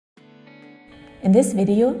In this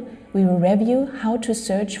video, we will review how to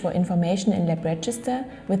search for information in Labregister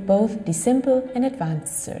with both the simple and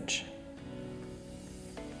advanced search.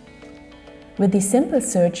 With the simple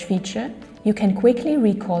search feature, you can quickly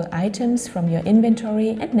recall items from your inventory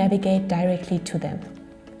and navigate directly to them.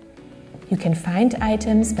 You can find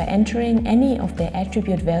items by entering any of their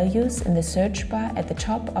attribute values in the search bar at the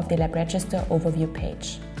top of the Labregister overview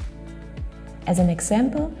page. As an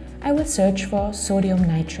example, I will search for sodium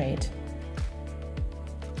nitrate.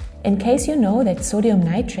 In case you know that sodium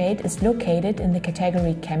nitrate is located in the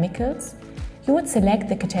category Chemicals, you would select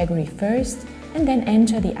the category first and then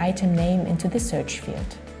enter the item name into the search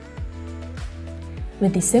field.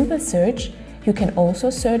 With the simple search, you can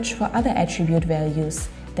also search for other attribute values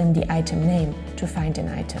than the item name to find an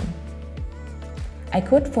item. I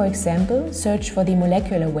could, for example, search for the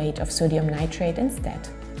molecular weight of sodium nitrate instead.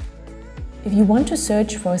 If you want to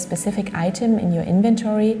search for a specific item in your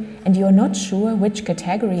inventory and you are not sure which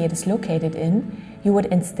category it is located in, you would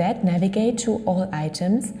instead navigate to All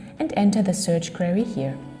Items and enter the search query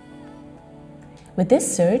here. With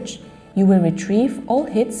this search, you will retrieve all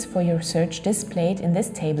hits for your search displayed in this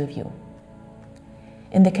table view.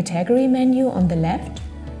 In the category menu on the left,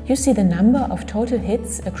 you see the number of total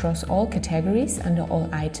hits across all categories under All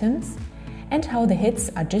Items and how the hits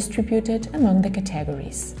are distributed among the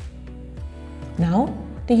categories. Now,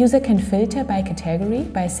 the user can filter by category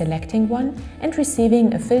by selecting one and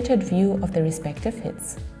receiving a filtered view of the respective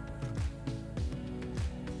hits.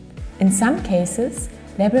 In some cases,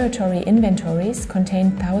 laboratory inventories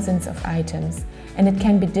contain thousands of items, and it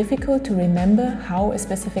can be difficult to remember how a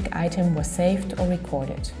specific item was saved or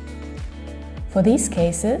recorded. For these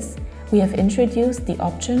cases, we have introduced the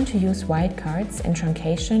option to use wildcards and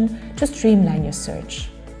truncation to streamline your search.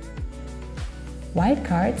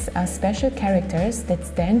 Wildcards are special characters that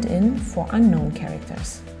stand in for unknown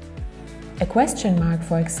characters. A question mark,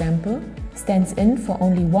 for example, stands in for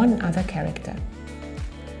only one other character.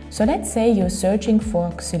 So let's say you're searching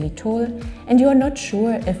for xylitol and you are not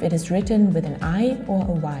sure if it is written with an I or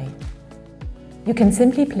a Y. You can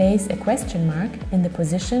simply place a question mark in the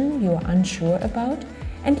position you are unsure about,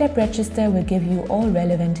 and Labregister will give you all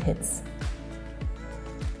relevant hits.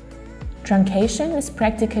 Truncation is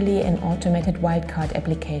practically an automated wildcard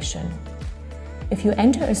application. If you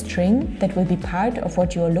enter a string that will be part of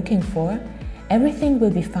what you are looking for, everything will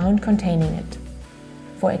be found containing it.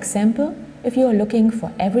 For example, if you are looking for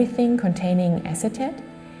everything containing acetate,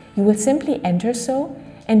 you will simply enter so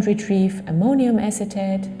and retrieve ammonium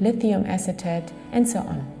acetate, lithium acetate, and so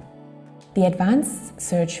on. The advanced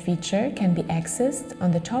search feature can be accessed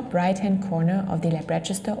on the top right-hand corner of the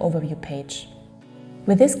Labregister overview page.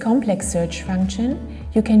 With this complex search function,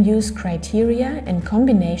 you can use criteria and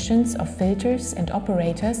combinations of filters and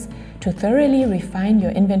operators to thoroughly refine your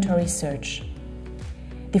inventory search.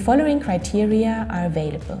 The following criteria are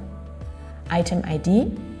available: item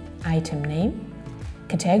ID, item name,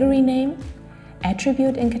 category name,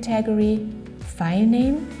 attribute in category, file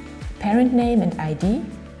name, parent name and ID,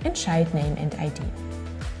 and child name and ID.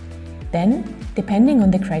 Then, depending on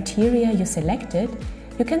the criteria you selected,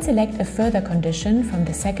 you can select a further condition from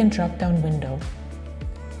the second drop-down window.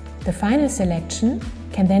 The final selection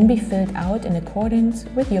can then be filled out in accordance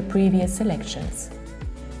with your previous selections.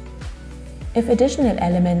 If additional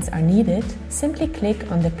elements are needed, simply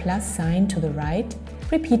click on the plus sign to the right,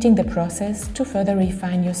 repeating the process to further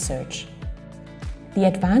refine your search. The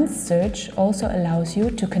advanced search also allows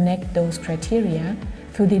you to connect those criteria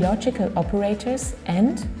through the logical operators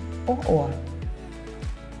AND or.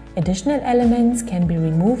 Additional elements can be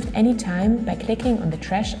removed anytime by clicking on the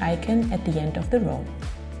trash icon at the end of the row.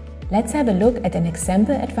 Let's have a look at an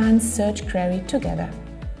example advanced search query together.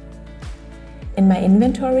 In my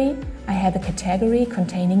inventory, I have a category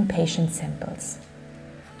containing patient samples.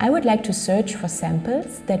 I would like to search for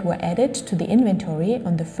samples that were added to the inventory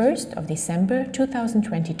on the 1st of December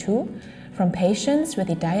 2022 from patients with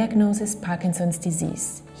the diagnosis Parkinson's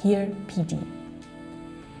disease, here PD.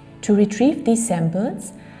 To retrieve these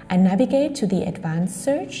samples, I navigate to the advanced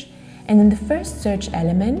search, and in the first search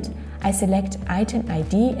element, I select item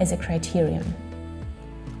ID as a criterion.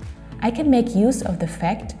 I can make use of the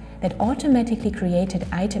fact that automatically created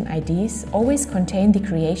item IDs always contain the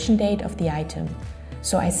creation date of the item,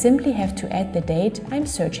 so I simply have to add the date I'm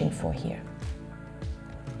searching for here.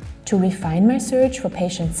 To refine my search for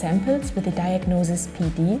patient samples with the diagnosis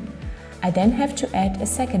PD, I then have to add a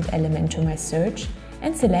second element to my search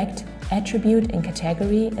and select attribute in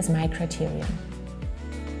category as my criterion.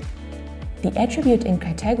 The attribute in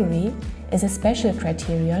category is a special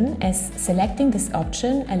criterion, as selecting this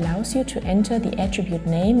option allows you to enter the attribute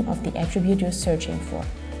name of the attribute you're searching for.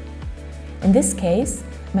 In this case,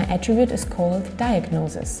 my attribute is called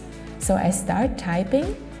diagnosis, so I start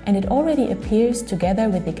typing and it already appears together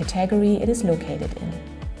with the category it is located in.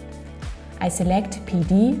 I select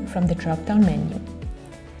PD from the drop-down menu.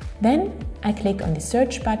 Then I click on the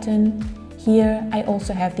search button. Here I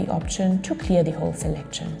also have the option to clear the whole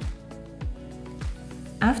selection.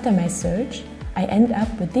 After my search, I end up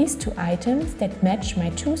with these two items that match my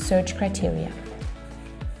two search criteria.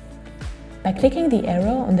 By clicking the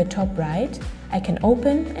arrow on the top right, I can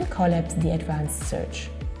open and collapse the advanced search.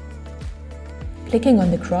 Clicking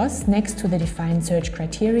on the cross next to the defined search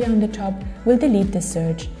criteria on the top will delete the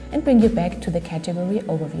search and bring you back to the category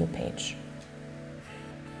overview page.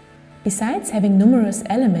 Besides having numerous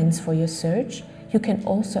elements for your search, you can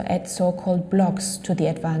also add so-called blocks to the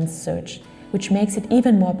advanced search, which makes it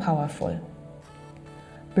even more powerful.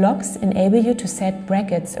 Blocks enable you to set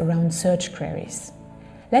brackets around search queries.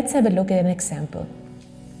 Let's have a look at an example.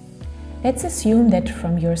 Let's assume that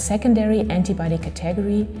from your secondary antibody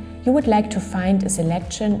category, you would like to find a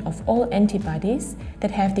selection of all antibodies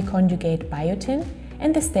that have the conjugate biotin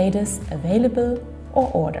and the status available or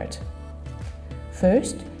ordered.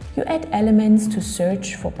 First, you add elements to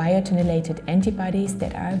search for biotin-related antibodies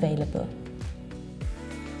that are available.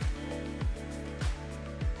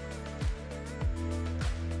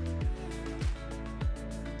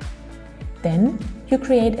 Then, you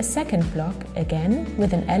create a second block, again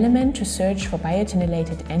with an element to search for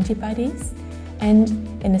biotin-related antibodies and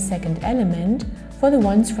in a second element for the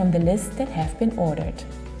ones from the list that have been ordered.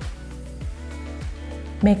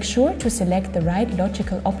 Make sure to select the right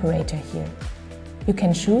logical operator here. You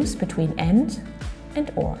can choose between AND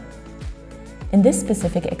and OR. In this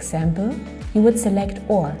specific example, you would select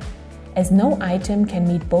OR, as no item can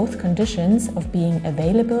meet both conditions of being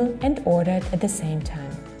available and ordered at the same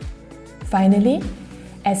time. Finally,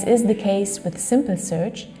 as is the case with simple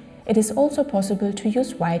search, it is also possible to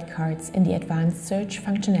use wildcards in the advanced search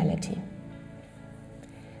functionality.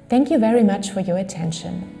 Thank you very much for your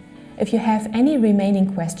attention. If you have any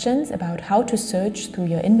remaining questions about how to search through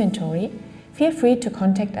your inventory, feel free to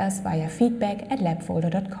contact us via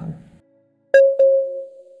feedback@labfolder.com.